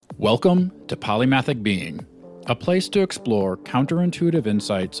Welcome to Polymathic Being, a place to explore counterintuitive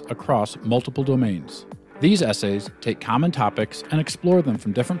insights across multiple domains. These essays take common topics and explore them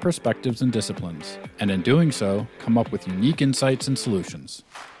from different perspectives and disciplines, and in doing so, come up with unique insights and solutions.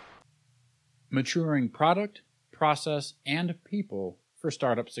 Maturing product, process, and people for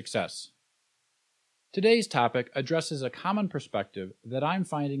startup success. Today's topic addresses a common perspective that I'm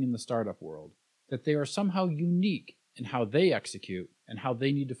finding in the startup world, that they are somehow unique in how they execute and how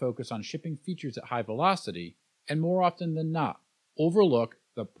they need to focus on shipping features at high velocity, and more often than not, overlook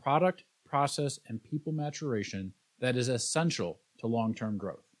the product, process, and people maturation that is essential to long-term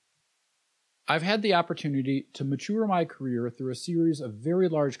growth. I've had the opportunity to mature my career through a series of very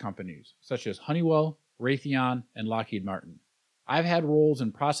large companies, such as Honeywell, Raytheon, and Lockheed Martin. I've had roles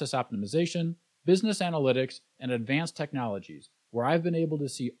in process optimization, business analytics, and advanced technologies, where I've been able to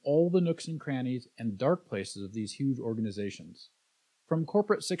see all the nooks and crannies and dark places of these huge organizations. From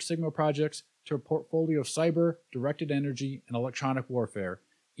corporate Six Sigma projects to a portfolio of cyber, directed energy, and electronic warfare,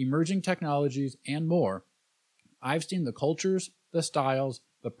 emerging technologies, and more, I've seen the cultures, the styles,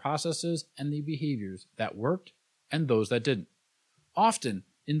 the processes, and the behaviors that worked and those that didn't. Often,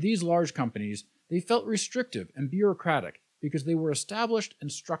 in these large companies, they felt restrictive and bureaucratic because they were established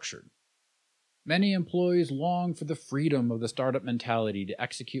and structured. Many employees long for the freedom of the startup mentality to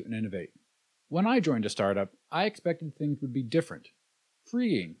execute and innovate. When I joined a startup, I expected things would be different,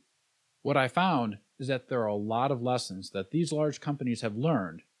 freeing. What I found is that there are a lot of lessons that these large companies have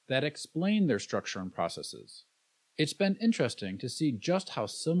learned that explain their structure and processes. It's been interesting to see just how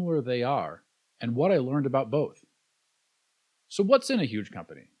similar they are and what I learned about both. So what's in a huge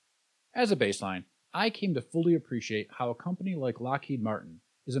company? As a baseline, I came to fully appreciate how a company like Lockheed Martin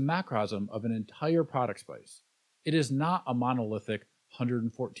is a macrocosm of an entire product space. It is not a monolithic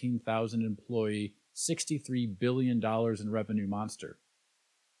 114,000 employee, $63 billion in revenue monster.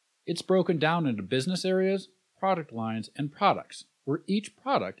 It's broken down into business areas, product lines, and products, where each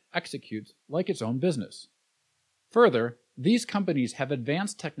product executes like its own business. Further, these companies have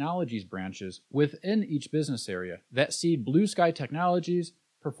advanced technologies branches within each business area that seed blue sky technologies,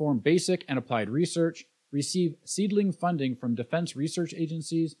 perform basic and applied research, receive seedling funding from defense research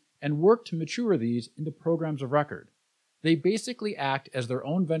agencies, and work to mature these into programs of record. They basically act as their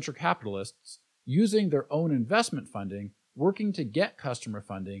own venture capitalists, using their own investment funding, working to get customer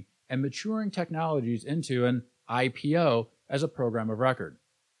funding, and maturing technologies into an IPO as a program of record.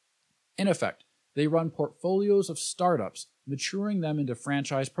 In effect, they run portfolios of startups, maturing them into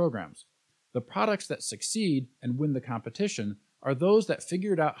franchise programs. The products that succeed and win the competition are those that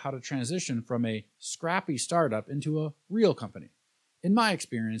figured out how to transition from a scrappy startup into a real company. In my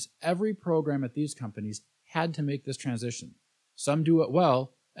experience, every program at these companies had to make this transition. Some do it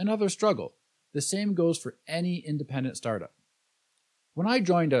well, and others struggle. The same goes for any independent startup. When I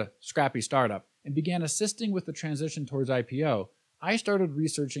joined a scrappy startup and began assisting with the transition towards IPO, I started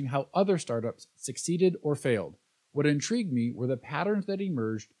researching how other startups succeeded or failed. What intrigued me were the patterns that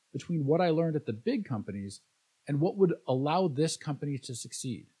emerged between what I learned at the big companies and what would allow this company to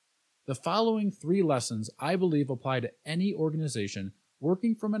succeed. The following 3 lessons I believe apply to any organization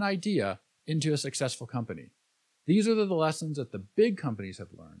working from an idea into a successful company. These are the lessons that the big companies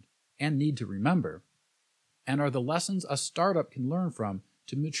have learned and need to remember, and are the lessons a startup can learn from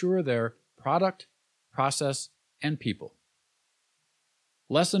to mature their product, process, and people.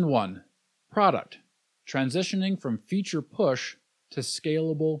 Lesson 1. Product. Transitioning from feature push to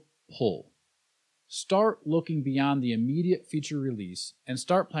scalable pull. Start looking beyond the immediate feature release and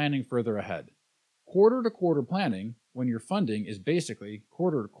start planning further ahead. Quarter-to-quarter planning, when your funding is basically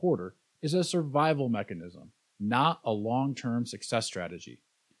quarter-to-quarter, is a survival mechanism, not a long-term success strategy.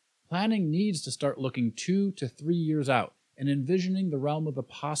 Planning needs to start looking 2 to 3 years out and envisioning the realm of the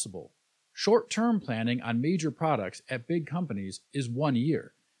possible. Short-term planning on major products at big companies is 1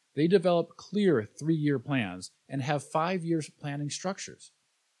 year. They develop clear 3-year plans and have 5-year planning structures.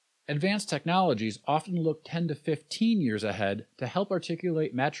 Advanced technologies often look 10 to 15 years ahead to help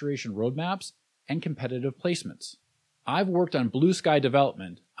articulate maturation roadmaps and competitive placements. I've worked on blue sky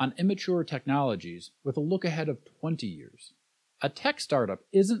development on immature technologies with a look ahead of 20 years. A tech startup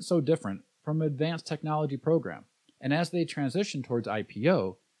isn't so different from an advanced technology program, and as they transition towards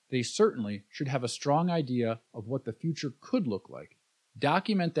IPO, they certainly should have a strong idea of what the future could look like.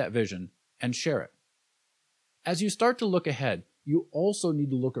 Document that vision and share it. As you start to look ahead, you also need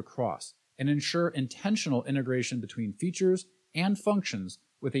to look across and ensure intentional integration between features and functions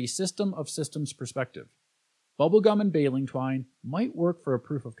with a system of systems perspective. Bubblegum and baling twine might work for a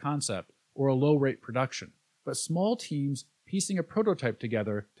proof of concept or a low-rate production, but small teams piecing a prototype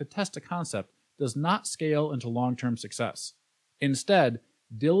together to test a concept does not scale into long-term success. Instead,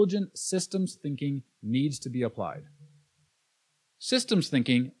 diligent systems thinking needs to be applied. Systems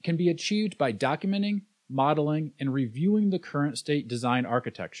thinking can be achieved by documenting, modeling, and reviewing the current state design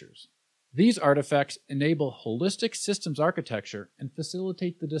architectures. These artifacts enable holistic systems architecture and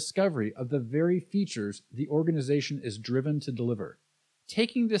facilitate the discovery of the very features the organization is driven to deliver.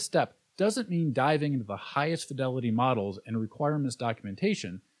 Taking this step doesn't mean diving into the highest fidelity models and requirements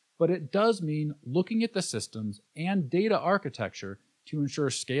documentation, but it does mean looking at the systems and data architecture to ensure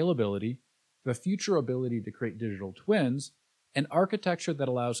scalability, the future ability to create digital twins, an architecture that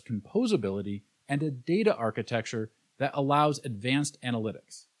allows composability, and a data architecture that allows advanced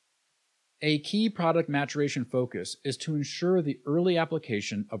analytics. A key product maturation focus is to ensure the early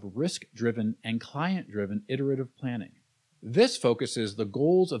application of risk-driven and client-driven iterative planning. This focuses the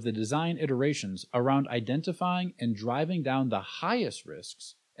goals of the design iterations around identifying and driving down the highest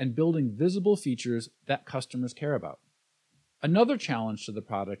risks and building visible features that customers care about. Another challenge to the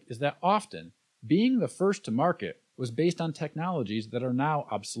product is that often, being the first to market was based on technologies that are now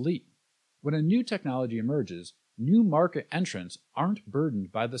obsolete. When a new technology emerges, new market entrants aren't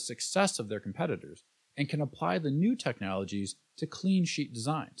burdened by the success of their competitors and can apply the new technologies to clean sheet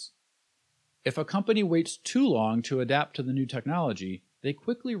designs. If a company waits too long to adapt to the new technology, they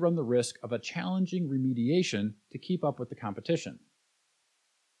quickly run the risk of a challenging remediation to keep up with the competition.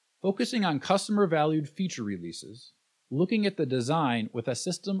 Focusing on customer-valued feature releases, looking at the design with a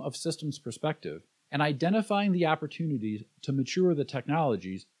system of systems perspective, and identifying the opportunities to mature the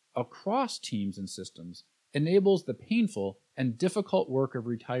technologies across teams and systems enables the painful and difficult work of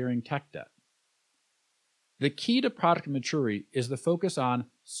retiring tech debt. The key to product maturity is the focus on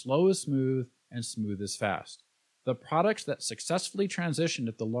slow is smooth and smooth is fast. The products that successfully transitioned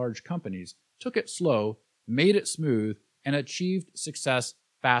at the large companies took it slow, made it smooth, and achieved success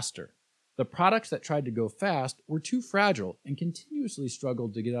faster. The products that tried to go fast were too fragile and continuously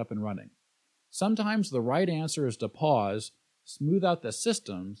struggled to get up and running. Sometimes the right answer is to pause, smooth out the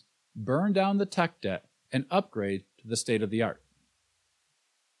systems, burn down the tech debt, and upgrade to the state of the art.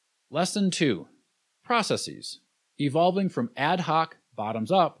 Lesson 2. Processes, evolving from ad hoc,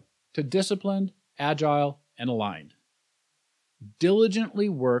 bottoms up, to disciplined, agile, and aligned. Diligently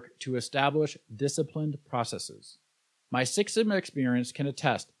work to establish disciplined processes. My Six Sigma experience can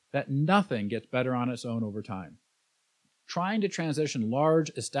attest that nothing gets better on its own over time. Trying to transition large,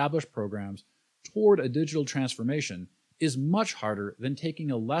 established programs toward a digital transformation is much harder than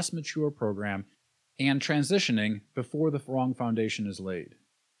taking a less mature program and transitioning before the wrong foundation is laid.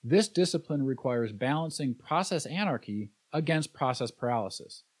 This discipline requires balancing process anarchy against process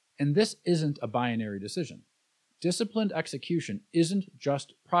paralysis, and this isn't a binary decision. Disciplined execution isn't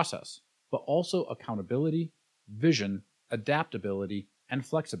just process, but also accountability, vision, adaptability, and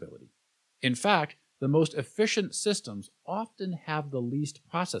flexibility. In fact, the most efficient systems often have the least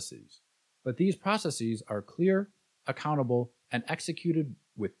processes, but these processes are clear, accountable, and executed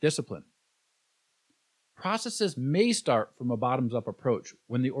with discipline. Processes may start from a bottoms-up approach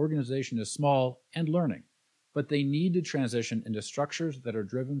when the organization is small and learning, but they need to transition into structures that are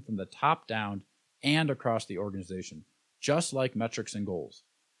driven from the top down and across the organization, just like metrics and goals.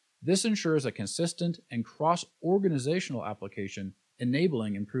 This ensures a consistent and cross-organizational application,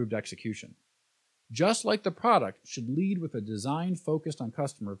 enabling improved execution. Just like the product should lead with a design focused on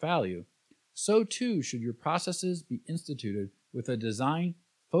customer value, so too should your processes be instituted with a design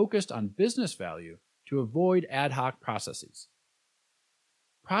focused on business value to avoid ad hoc processes.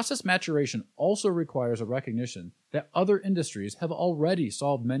 Process maturation also requires a recognition that other industries have already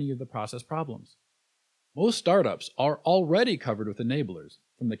solved many of the process problems. Most startups are already covered with enablers,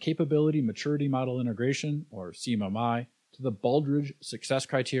 from the Capability Maturity Model Integration, or CMMI, to the Baldrige Success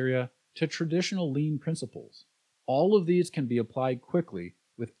Criteria, to traditional lean principles. All of these can be applied quickly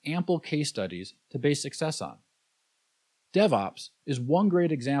with ample case studies to base success on. DevOps is one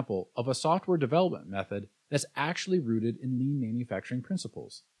great example of a software development method that's actually rooted in lean manufacturing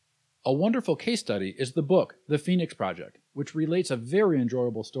principles. A wonderful case study is the book, The Phoenix Project, which relates a very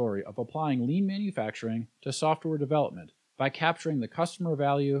enjoyable story of applying lean manufacturing to software development by capturing the customer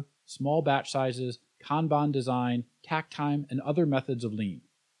value, small batch sizes, Kanban design, takt time, and other methods of lean.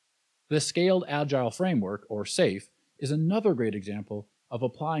 The Scaled Agile Framework, or SAFe, is another great example of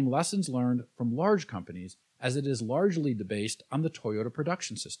applying lessons learned from large companies, as it is largely based on the Toyota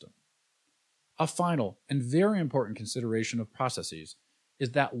production system. A final and very important consideration of processes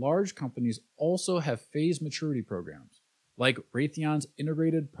is that large companies also have phased maturity programs, like Raytheon's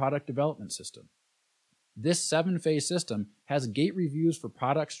Integrated Product Development System. This 7-phase system has gate reviews for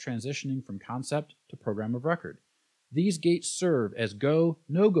products transitioning from concept to program of record. These gates serve as go,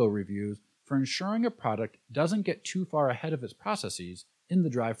 no-go reviews for ensuring a product doesn't get too far ahead of its processes in the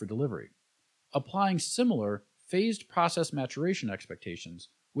drive for delivery. Applying similar phased process maturation expectations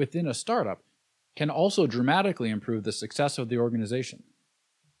within a startup can also dramatically improve the success of the organization.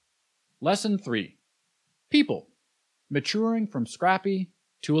 Lesson 3. People. Maturing from scrappy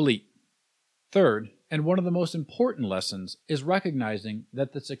to elite. Third, and one of the most important lessons, is recognizing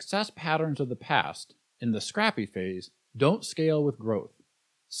that the success patterns of the past, in the scrappy phase, don't scale with growth.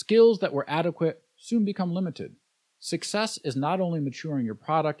 Skills that were adequate soon become limited. Success is not only maturing your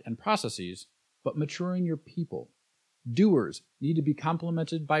product and processes, but maturing your people. Doers need to be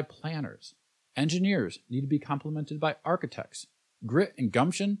complemented by planners. Engineers need to be complemented by architects. Grit and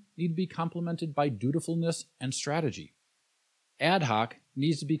gumption need to be complemented by dutifulness and strategy. Ad hoc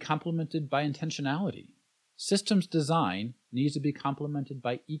needs to be complemented by intentionality. Systems design needs to be complemented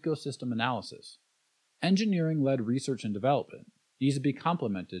by ecosystem analysis. Engineering-led research and development needs to be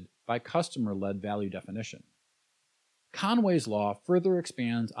complemented by customer-led value definition. Conway's Law further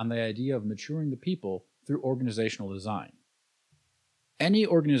expands on the idea of maturing the people through organizational design. Any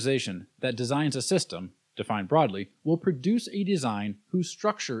organization that designs a system, defined broadly, will produce a design whose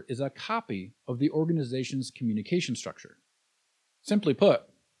structure is a copy of the organization's communication structure. Simply put,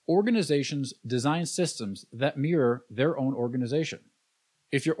 organizations design systems that mirror their own organization.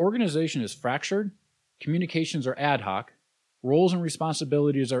 If your organization is fractured, communications are ad hoc, roles and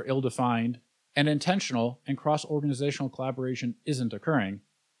responsibilities are ill-defined, and intentional and cross-organizational collaboration isn't occurring,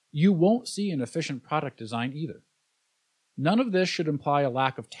 you won't see an efficient product design either. None of this should imply a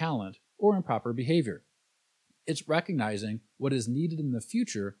lack of talent or improper behavior. It's recognizing what is needed in the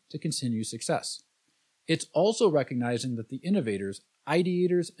future to continue success. It's also recognizing that the innovators,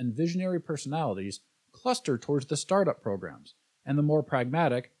 ideators, and visionary personalities cluster towards the startup programs, and the more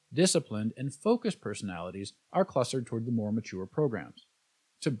pragmatic, disciplined, and focused personalities are clustered toward the more mature programs.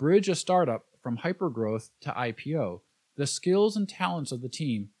 To bridge a startup from hypergrowth to IPO, the skills and talents of the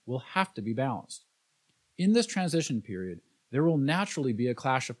team will have to be balanced. In this transition period, there will naturally be a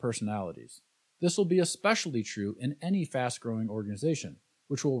clash of personalities. This will be especially true in any fast-growing organization,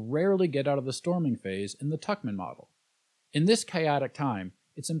 which will rarely get out of the storming phase in the Tuckman model. In this chaotic time,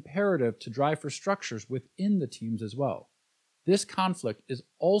 it's imperative to drive for structures within the teams as well. This conflict is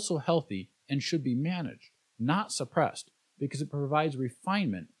also healthy and should be managed, not suppressed, because it provides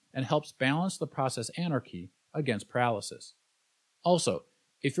refinement and helps balance the process anarchy against paralysis. Also,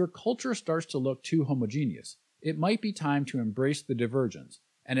 if your culture starts to look too homogeneous, it might be time to embrace the divergence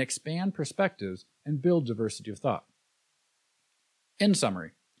and expand perspectives and build diversity of thought. In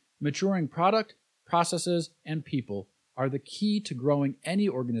summary, maturing product, processes, and people are the key to growing any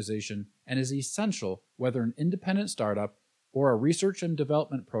organization and is essential whether an independent startup or a research and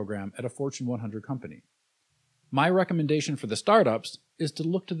development program at a Fortune 100 company. My recommendation for the startups is to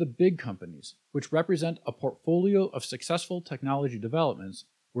look to the big companies, which represent a portfolio of successful technology developments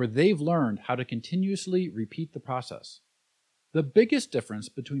where they've learned how to continuously repeat the process. The biggest difference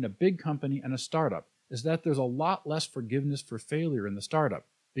between a big company and a startup is that there's a lot less forgiveness for failure in the startup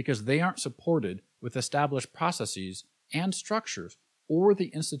because they aren't supported with established processes and structures or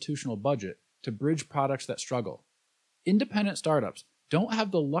the institutional budget to bridge products that struggle. Independent startups don't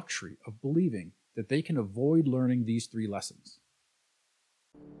have the luxury of believing that they can avoid learning these 3 lessons.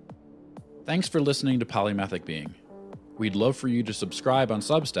 Thanks for listening to Polymathic Being. We'd love for you to subscribe on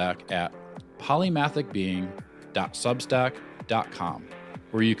Substack at polymathicbeing.substack.com,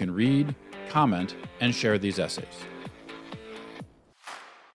 where you can read, comment, and share these essays.